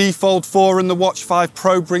Galaxy Z Fold 4 and the Watch 5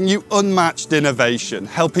 Pro bring you unmatched innovation,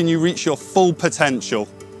 helping you reach your full potential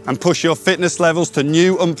and push your fitness levels to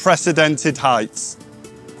new unprecedented heights.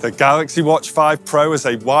 The Galaxy Watch 5 Pro has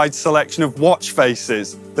a wide selection of watch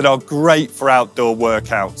faces that are great for outdoor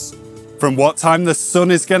workouts. From what time the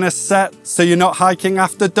sun is going to set so you're not hiking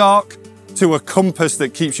after dark, to a compass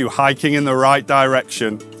that keeps you hiking in the right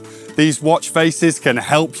direction. These watch faces can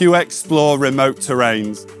help you explore remote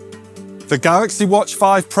terrains. The Galaxy Watch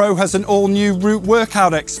 5 Pro has an all-new route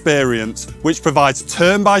workout experience, which provides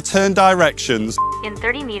turn-by-turn directions in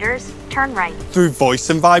 30 meters, turn right through voice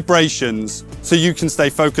and vibrations, so you can stay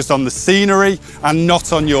focused on the scenery and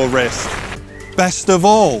not on your wrist. Best of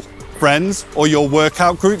all, friends or your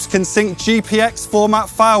workout groups can sync GPX format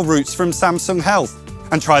file routes from Samsung Health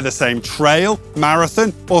and try the same trail,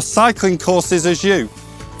 marathon, or cycling courses as you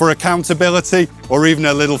for accountability or even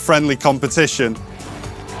a little friendly competition.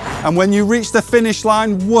 And when you reach the finish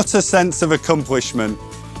line, what a sense of accomplishment.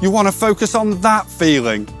 You want to focus on that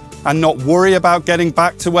feeling and not worry about getting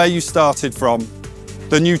back to where you started from.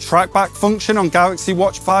 The new trackback function on Galaxy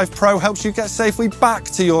Watch 5 Pro helps you get safely back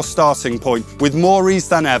to your starting point with more ease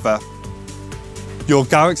than ever. Your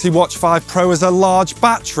Galaxy Watch 5 Pro has a large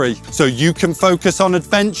battery, so you can focus on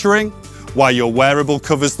adventuring while your wearable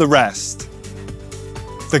covers the rest.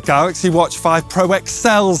 The Galaxy Watch 5 Pro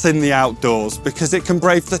excels in the outdoors because it can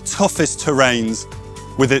brave the toughest terrains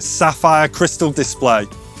with its sapphire crystal display,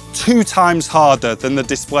 2 times harder than the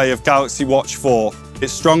display of Galaxy Watch 4.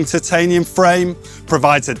 Its strong titanium frame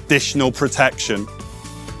provides additional protection.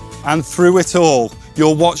 And through it all,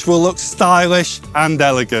 your watch will look stylish and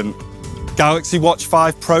elegant. Galaxy Watch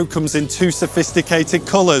 5 Pro comes in 2 sophisticated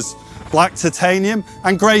colours, black titanium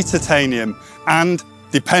and grey titanium, and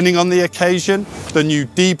depending on the occasion, the new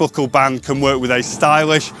D-buckle band can work with a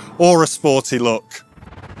stylish or a sporty look.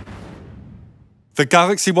 The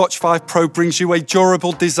Galaxy Watch 5 Pro brings you a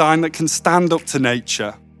durable design that can stand up to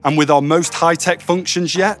nature. And with our most high-tech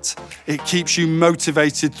functions yet, it keeps you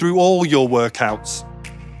motivated through all your workouts.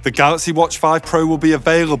 The Galaxy Watch 5 Pro will be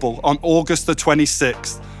available on August the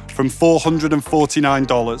 26th from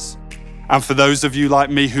 $449. And for those of you like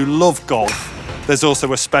me who love golf, there's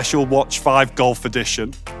also a special Watch 5 Golf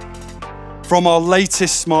Edition. From our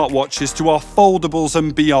latest smartwatches to our foldables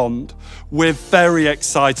and beyond, we're very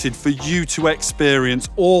excited for you to experience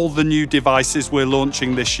all the new devices we're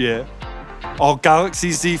launching this year. Our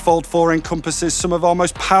Galaxy Z Fold 4 encompasses some of our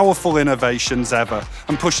most powerful innovations ever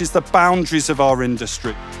and pushes the boundaries of our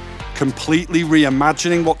industry, completely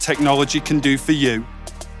reimagining what technology can do for you.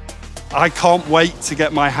 I can't wait to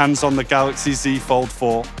get my hands on the Galaxy Z Fold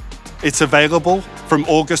 4. It's available from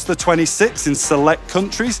August the 26th in select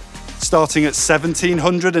countries, starting at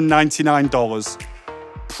 $1,799.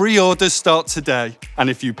 Pre-orders start today, and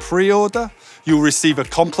if you pre-order, you'll receive a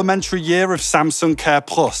complimentary year of Samsung Care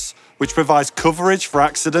Plus, which provides coverage for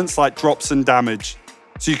accidents like drops and damage,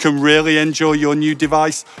 so you can really enjoy your new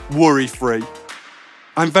device worry-free.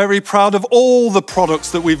 I'm very proud of all the products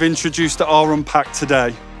that we've introduced at our Unpacked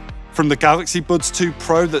today. From the Galaxy Buds 2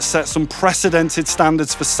 Pro that sets unprecedented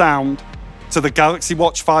standards for sound, to the Galaxy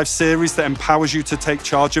Watch 5 series that empowers you to take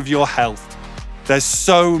charge of your health. There's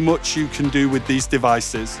so much you can do with these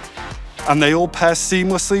devices. And they all pair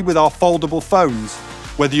seamlessly with our foldable phones.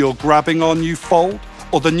 Whether you're grabbing our new Fold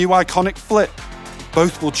or the new iconic Flip,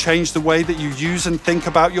 both will change the way that you use and think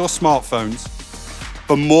about your smartphones.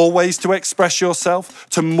 For more ways to express yourself,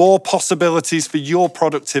 to more possibilities for your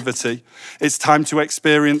productivity, it's time to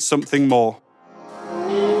experience something more.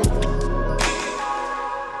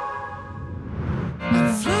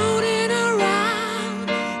 I'm floating around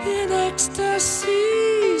in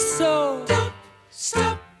ecstasy, so don't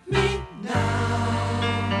stop me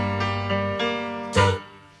now. Don't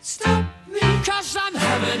stop me, 'cause I'm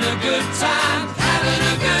having a good time, having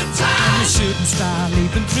a good time. I'm a shooting star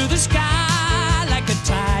leaping through the sky like a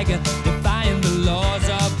tiger, defying the laws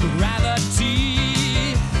of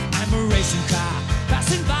gravity. I'm a racing car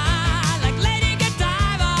passing by like Lady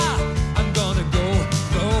Godiva. I'm gonna go,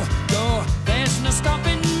 go, go. There's no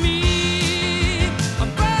stopping me.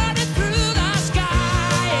 I'm burning through the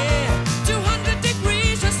sky, yeah. 200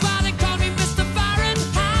 degrees, that's why they call me Mr.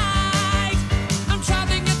 Fahrenheit. I'm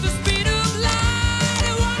traveling at the speed of light.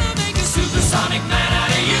 I wanna make a supersonic man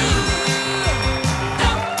out of you.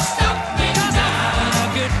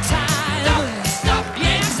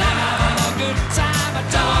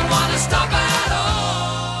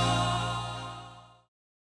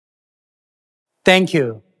 Thank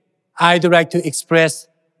you. I'd like to express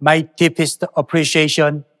my deepest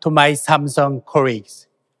appreciation to my Samsung colleagues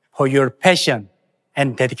for your passion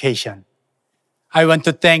and dedication. I want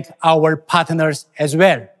to thank our partners as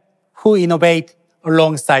well, who innovate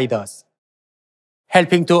alongside us,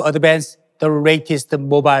 helping to advance the latest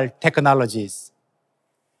mobile technologies.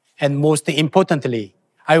 And most importantly,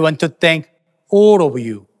 I want to thank all of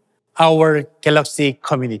you, our Galaxy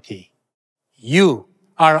community. You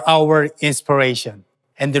are our inspiration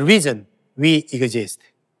and the reason we exist.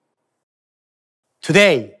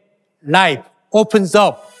 Today, life opens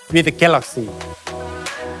up with Galaxy.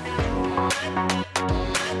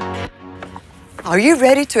 Are you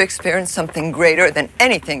ready to experience something greater than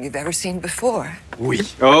anything you've ever seen before? Oui.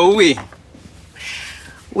 Oh, oui.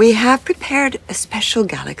 We have prepared a special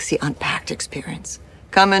Galaxy Unpacked experience.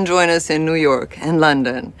 Come and join us in New York and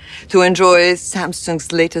London to enjoy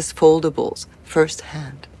Samsung's latest foldables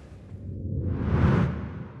firsthand.